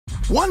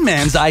One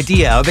man's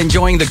idea of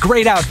enjoying the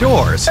great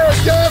outdoors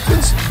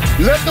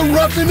let the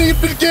roughing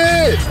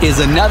begin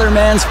is another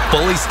man's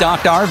fully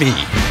stocked RV.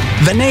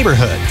 The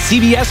Neighborhood,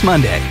 CBS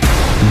Monday.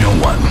 No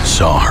one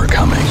saw her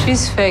coming.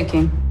 She's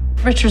faking.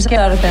 Richard's get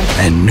out of there.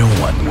 And no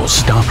one will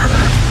stop her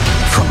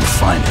from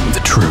finding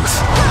the truth.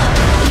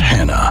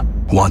 Hannah.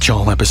 Watch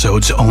all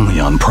episodes only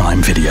on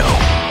Prime Video.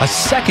 A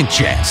second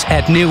chance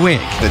at New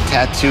Ink. The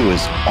tattoo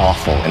is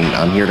awful, and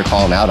I'm here to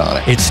call him out on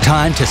it. It's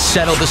time to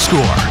settle the score.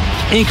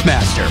 Ink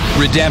Master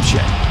Redemption.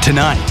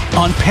 Tonight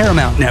on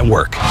Paramount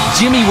Network.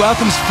 Jimmy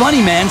welcomes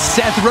funny man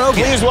Seth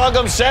Rogen. Please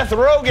welcome Seth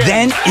Rogen.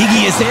 Then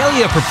Iggy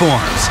Azalea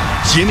performs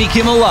Jimmy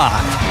Kimmel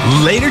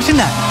Live. Later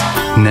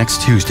tonight.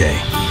 Next Tuesday.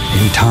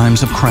 In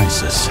times of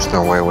crisis. There's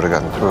no way I would have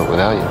gotten through it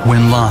without you.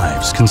 When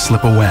lives can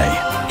slip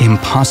away.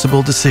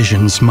 Impossible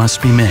decisions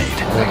must be made.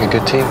 Make a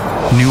good team.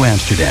 New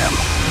Amsterdam,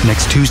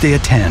 next Tuesday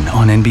at 10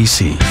 on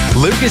NBC.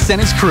 Lucas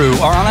and his crew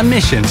are on a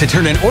mission to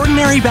turn an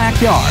ordinary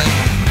backyard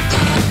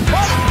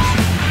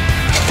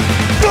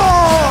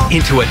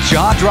into a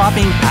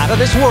jaw-dropping,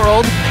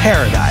 out-of-this-world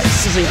paradise.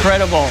 This is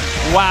incredible.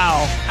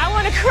 Wow. I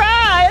want to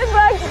cry. It's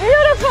like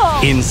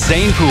beautiful.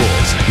 Insane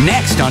Pools,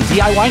 next on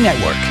DIY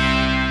Network.